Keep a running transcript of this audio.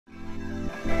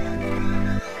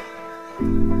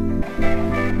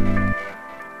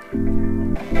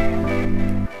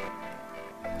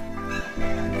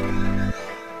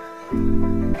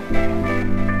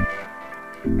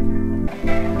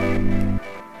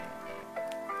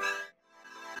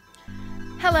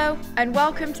Hello and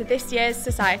welcome to this year's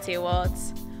Society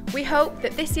Awards. We hope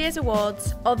that this year's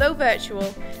awards, although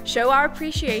virtual, show our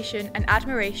appreciation and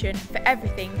admiration for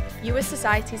everything you as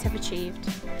societies have achieved.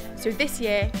 So this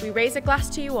year we raise a glass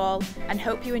to you all and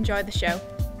hope you enjoy the show.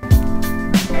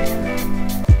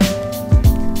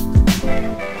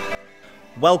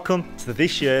 Welcome to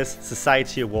this year's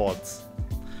Society Awards.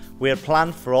 We had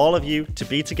planned for all of you to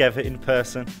be together in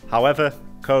person, however,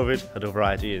 COVID had other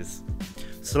ideas.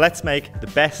 So let's make the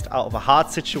best out of a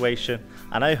hard situation,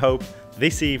 and I hope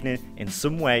this evening in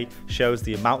some way shows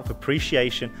the amount of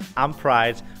appreciation and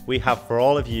pride we have for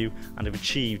all of you and have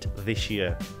achieved this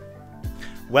year.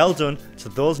 Well done to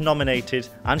those nominated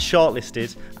and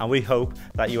shortlisted, and we hope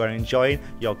that you are enjoying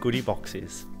your goodie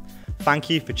boxes. Thank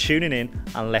you for tuning in,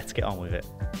 and let's get on with it.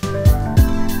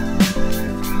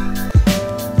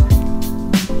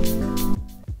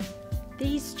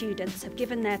 These students have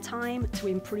given their time to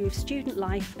improve student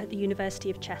life at the University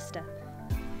of Chester.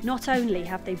 Not only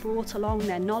have they brought along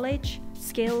their knowledge,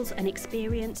 skills and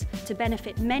experience to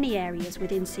benefit many areas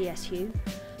within CSU,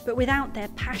 but without their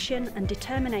passion and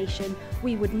determination,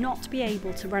 we would not be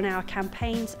able to run our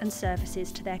campaigns and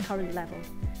services to their current level.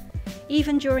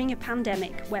 Even during a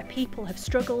pandemic where people have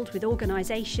struggled with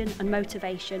organisation and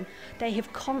motivation, they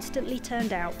have constantly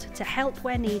turned out to help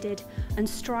where needed and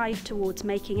strive towards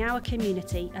making our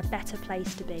community a better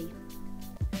place to be.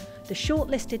 The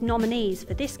shortlisted nominees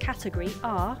for this category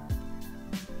are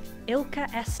Ilka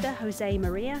Esther Jose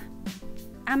Maria,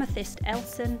 Amethyst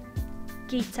Elson,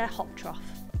 Geeta Hoptroff.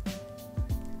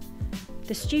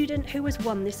 The student who has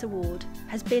won this award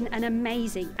has been an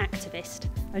amazing activist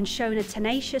and shown a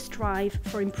tenacious drive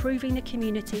for improving the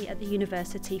community at the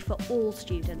university for all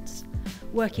students,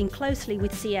 working closely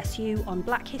with CSU on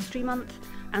Black History Month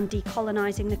and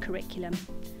decolonising the curriculum.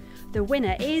 The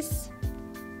winner is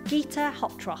Geeta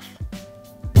Hoptroff.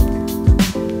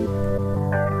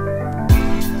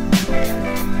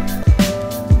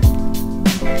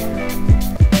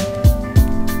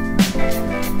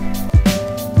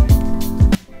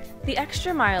 The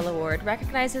Extra Mile Award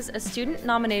recognizes a student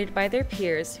nominated by their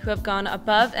peers who have gone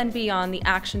above and beyond the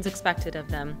actions expected of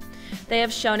them. They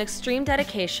have shown extreme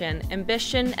dedication,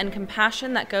 ambition, and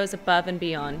compassion that goes above and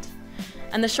beyond.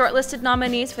 And the shortlisted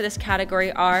nominees for this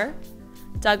category are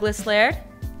Douglas Laird,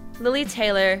 Lily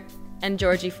Taylor, and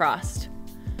Georgie Frost.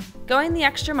 Going the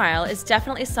extra mile is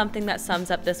definitely something that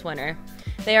sums up this winner.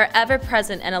 They are ever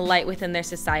present and a light within their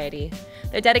society.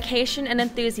 Their dedication and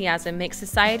enthusiasm make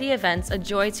society events a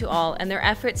joy to all, and their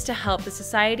efforts to help the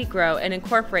society grow and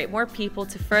incorporate more people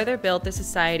to further build the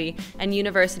society and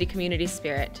university community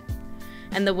spirit.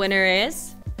 And the winner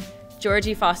is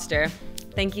Georgie Foster.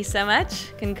 Thank you so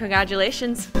much, and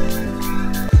congratulations.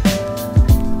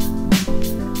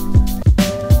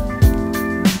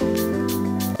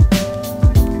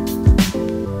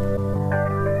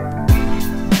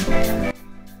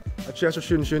 At Chester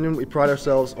Students' Union, we pride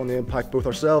ourselves on the impact both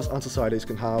ourselves and societies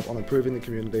can have on improving the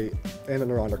community in and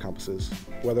around our campuses,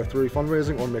 whether through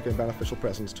fundraising or making a beneficial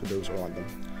presence to those around them.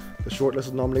 The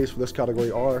shortlisted nominees for this category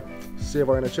are Save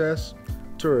Our NHS,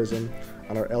 Tourism,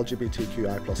 and our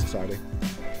LGBTQI+ society.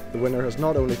 The winner has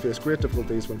not only faced great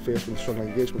difficulties when faced with struggling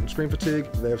engagement and screen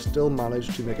fatigue, they have still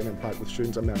managed to make an impact with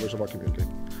students and members of our community.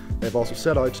 They have also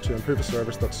set out to improve a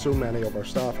service that so many of our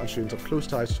staff and students have close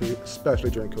ties to,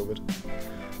 especially during COVID.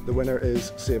 The winner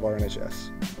is Save Our NHS.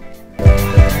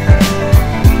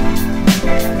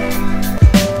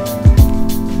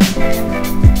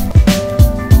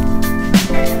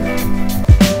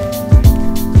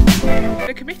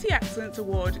 The Committee Excellence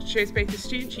Award shows both the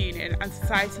Students' Union and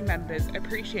Society members'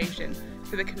 appreciation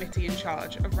for the committee in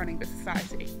charge of running the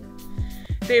Society.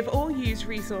 They have all used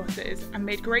resources and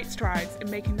made great strides in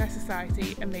making their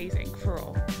Society amazing for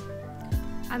all.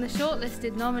 And the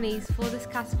shortlisted nominees for this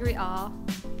category are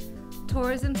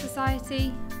Tourism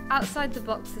Society, Outside the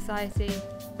Box Society,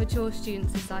 Mature Student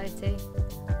Society.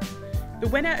 The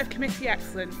winner of Committee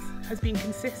Excellence has been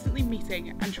consistently meeting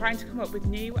and trying to come up with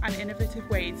new and innovative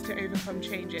ways to overcome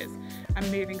changes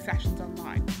and moving sessions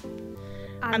online.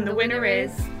 And the winner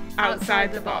is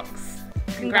Outside the Box.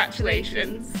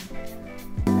 Congratulations.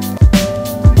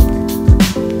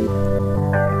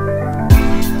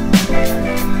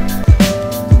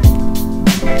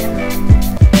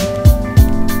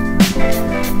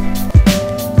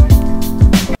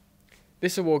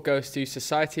 This award goes to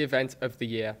Society Event of the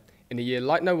Year. In a year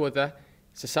like no other,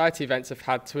 society events have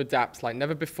had to adapt like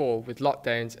never before with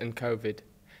lockdowns and COVID.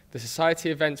 The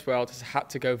society events world has had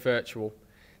to go virtual.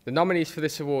 The nominees for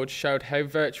this award showed how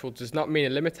virtual does not mean a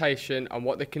limitation on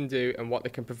what they can do and what they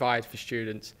can provide for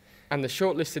students. And the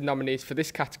shortlisted nominees for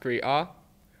this category are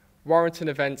Warrington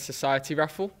Events Society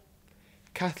Raffle,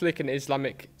 Catholic and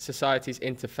Islamic Societies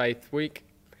Interfaith Week,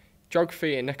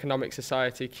 Geography and Economic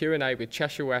Society Q&A with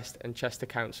Cheshire West and Chester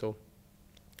Council.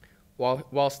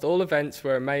 Whilst all events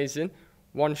were amazing,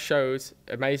 one showed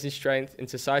amazing strength in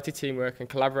society teamwork and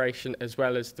collaboration, as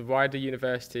well as the wider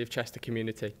University of Chester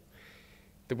community.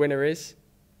 The winner is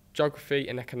Geography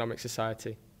and Economic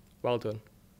Society. Well done.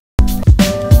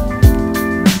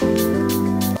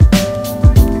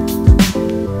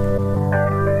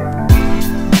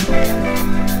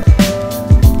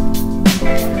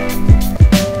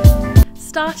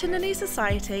 Starting a new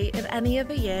society in any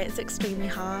other year is extremely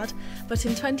hard, but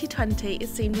in 2020 it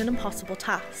seemed an impossible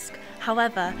task.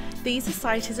 However, these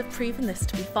societies have proven this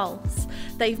to be false.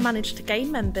 They've managed to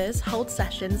gain members, hold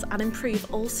sessions and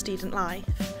improve all student life.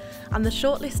 And the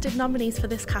shortlisted nominees for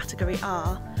this category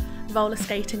are Roller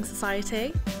Skating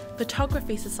Society,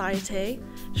 Photography Society,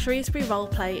 Shrewsbury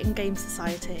Roleplay and Game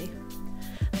Society.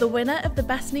 The winner of the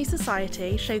Best New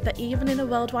Society showed that even in a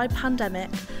worldwide pandemic,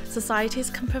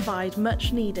 societies can provide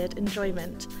much needed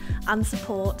enjoyment and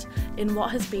support in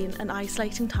what has been an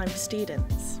isolating time for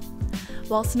students.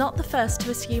 Whilst not the first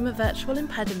to assume a virtual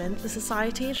impediment, the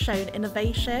society has shown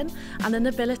innovation and an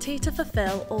ability to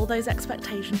fulfil all those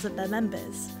expectations of their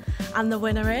members. And the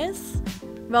winner is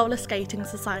Roller Skating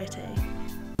Society.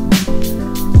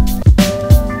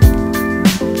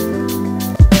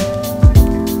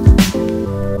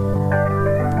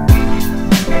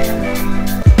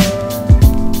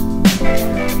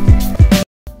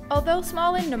 Although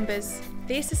small in numbers,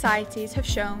 these societies have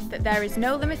shown that there is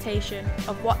no limitation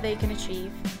of what they can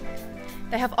achieve.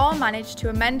 They have all managed to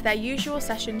amend their usual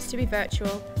sessions to be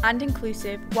virtual and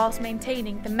inclusive whilst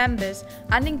maintaining the members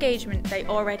and engagement they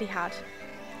already had.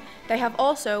 They have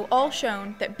also all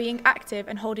shown that being active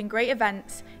and holding great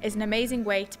events is an amazing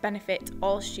way to benefit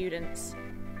all students.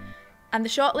 And the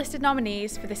shortlisted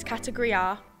nominees for this category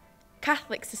are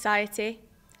Catholic Society,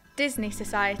 Disney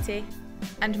Society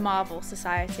and Marvel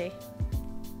Society.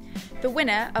 The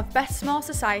winner of Best Small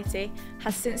Society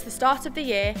has since the start of the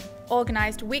year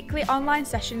organised weekly online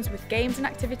sessions with games and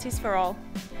activities for all.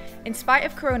 In spite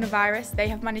of coronavirus, they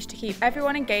have managed to keep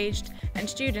everyone engaged and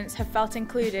students have felt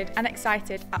included and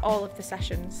excited at all of the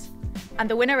sessions. And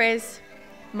the winner is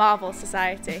Marvel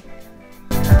Society.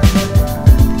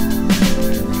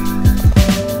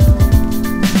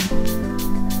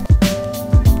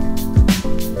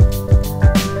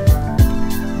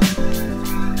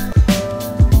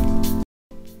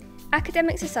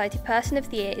 Academic Society Person of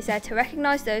the Year is there to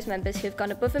recognise those members who have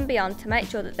gone above and beyond to make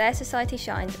sure that their society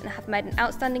shines and have made an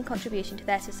outstanding contribution to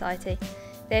their society.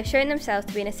 They have shown themselves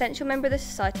to be an essential member of the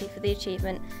society for the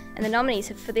achievement, and the nominees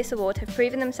for this award have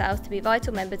proven themselves to be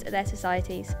vital members of their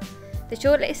societies. The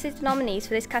shortlisted nominees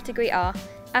for this category are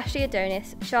Ashley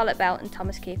Adonis, Charlotte Bell and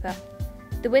Thomas Cooper.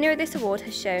 The winner of this award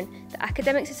has shown that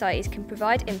academic societies can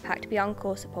provide impact beyond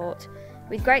core support.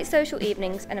 With great social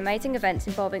evenings and amazing events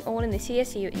involving all in the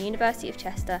CSU and University of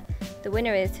Chester, the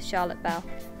winner is Charlotte Bell.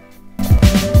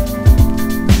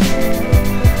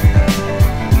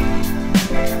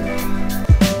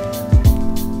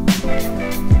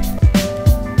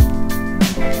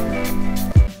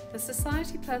 The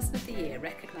Society Person of the Year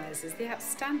recognises the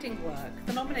outstanding work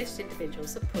the nominated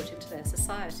individuals have put into their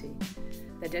society.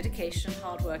 Their dedication and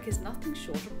hard work is nothing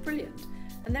short of brilliant,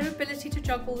 and their ability to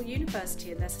juggle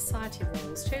university and their society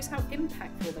roles shows how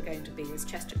impactful they're going to be as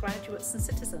Chester graduates and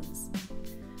citizens.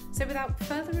 So without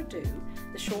further ado,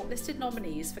 the shortlisted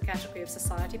nominees for category of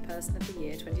Society Person of the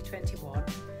Year 2021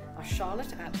 are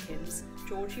Charlotte Atkins,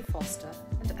 Georgie Foster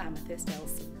and Amethyst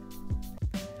Elson.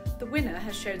 The winner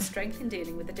has shown strength in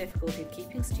dealing with the difficulty of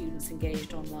keeping students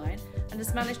engaged online and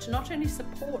has managed to not only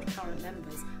support current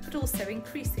members but also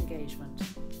increase engagement.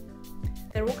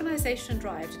 Their organisation and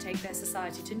drive to take their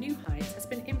society to new heights has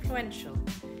been influential.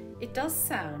 It does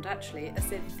sound actually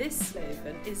as if this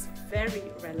slogan is very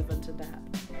relevant and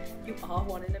apt. You are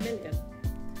one in a million.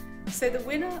 So the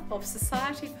winner of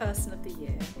Society Person of the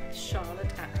Year is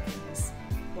Charlotte Atkins.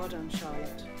 Well done,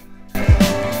 Charlotte.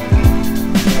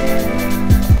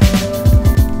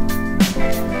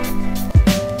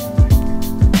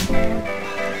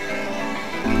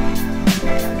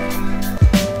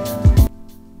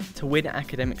 To win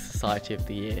Academic Society of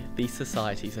the Year, these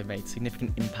societies have made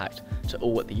significant impact to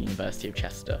all at the University of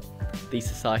Chester. These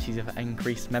societies have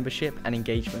increased membership and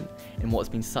engagement in what's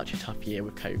been such a tough year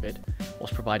with COVID,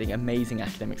 whilst providing amazing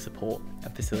academic support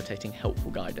and facilitating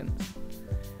helpful guidance.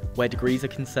 Where degrees are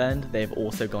concerned, they have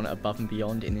also gone above and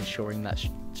beyond in ensuring that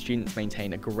students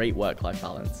maintain a great work-life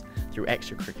balance through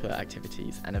extracurricular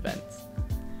activities and events.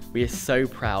 We are so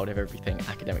proud of everything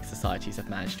academic societies have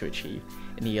managed to achieve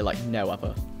in a year like no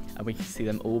other, and we can see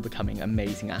them all becoming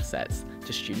amazing assets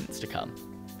to students to come.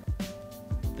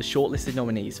 The shortlisted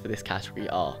nominees for this category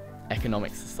are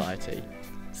Economic Society,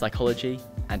 Psychology,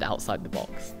 and Outside the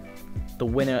Box. The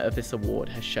winner of this award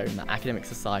has shown that academic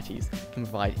societies can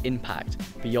provide impact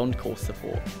beyond course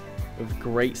support, with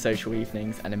great social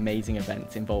evenings and amazing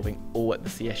events involving all at the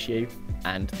CSU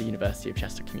and the University of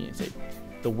Chester community.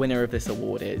 The winner of this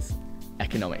award is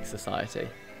Economic Society.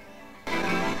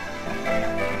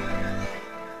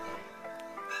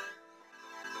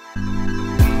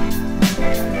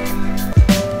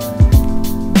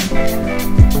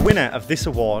 The winner of this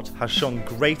award has shown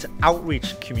great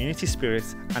outreach, community spirit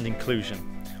and inclusion.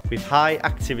 With high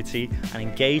activity and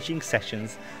engaging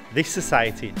sessions, this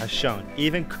society has shown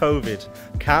even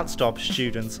COVID can't stop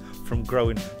students from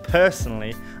growing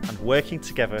personally and working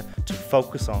together to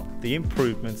focus on the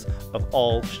improvements of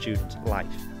all student life.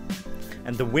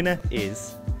 And the winner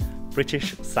is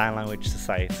British Sign Language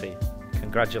Society.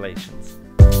 Congratulations.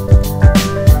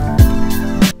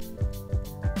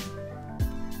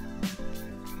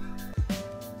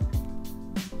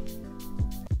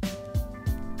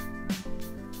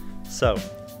 So,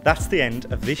 that's the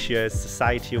end of this year's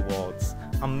Society Awards,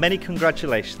 and many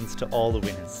congratulations to all the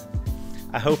winners.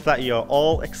 I hope that you're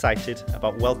all excited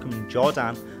about welcoming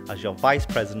Jordan as your Vice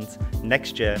President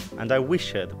next year, and I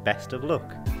wish her the best of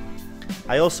luck.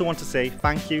 I also want to say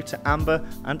thank you to Amber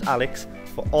and Alex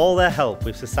for all their help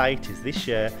with societies this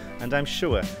year, and I'm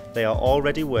sure they are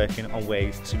already working on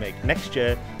ways to make next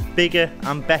year bigger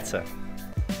and better.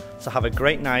 So have a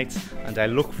great night, and I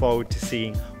look forward to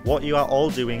seeing what you are all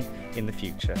doing in the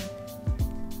future.